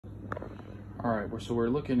All right, so we're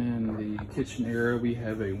looking in the kitchen area. We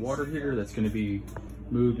have a water heater that's going to be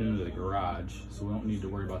moved into the garage, so we don't need to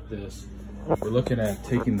worry about this. We're looking at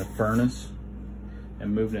taking the furnace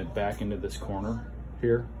and moving it back into this corner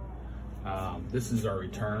here. This is our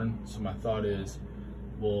return, so my thought is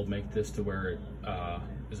we'll make this to where it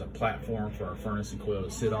is a platform for our furnace and coil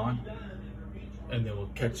to sit on, and then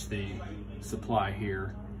we'll catch the supply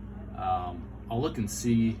here. I'll look and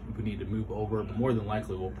see if we need to move over, but more than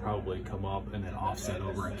likely we'll probably come up and then offset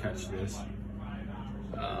over and catch this.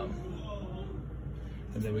 And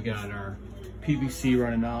then we got our PVC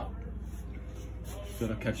running up, so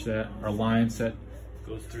it'll catch that. Our line set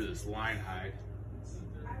goes through this line hide.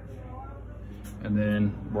 And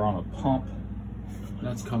then we're on a pump,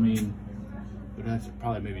 that's coming, we'd have to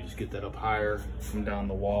probably maybe just get that up higher, come down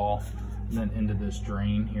the wall, and then into this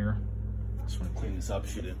drain here. Just want to clean this up.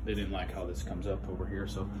 They didn't like how this comes up over here,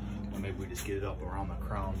 so maybe we just get it up around the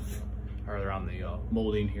crown, or around the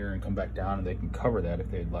molding here, and come back down, and they can cover that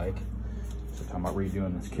if they'd like. So talking about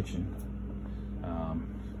redoing this kitchen.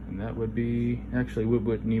 And that would be, actually we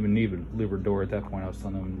wouldn't even need a louver door at that point. I was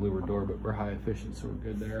telling them louver door, but we're high efficient, so we're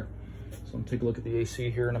good there. So I'm gonna take a look at the AC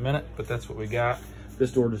here in a minute, but that's what we got.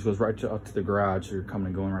 This door just goes right up to the garage, so you're coming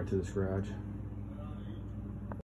and going right to this garage.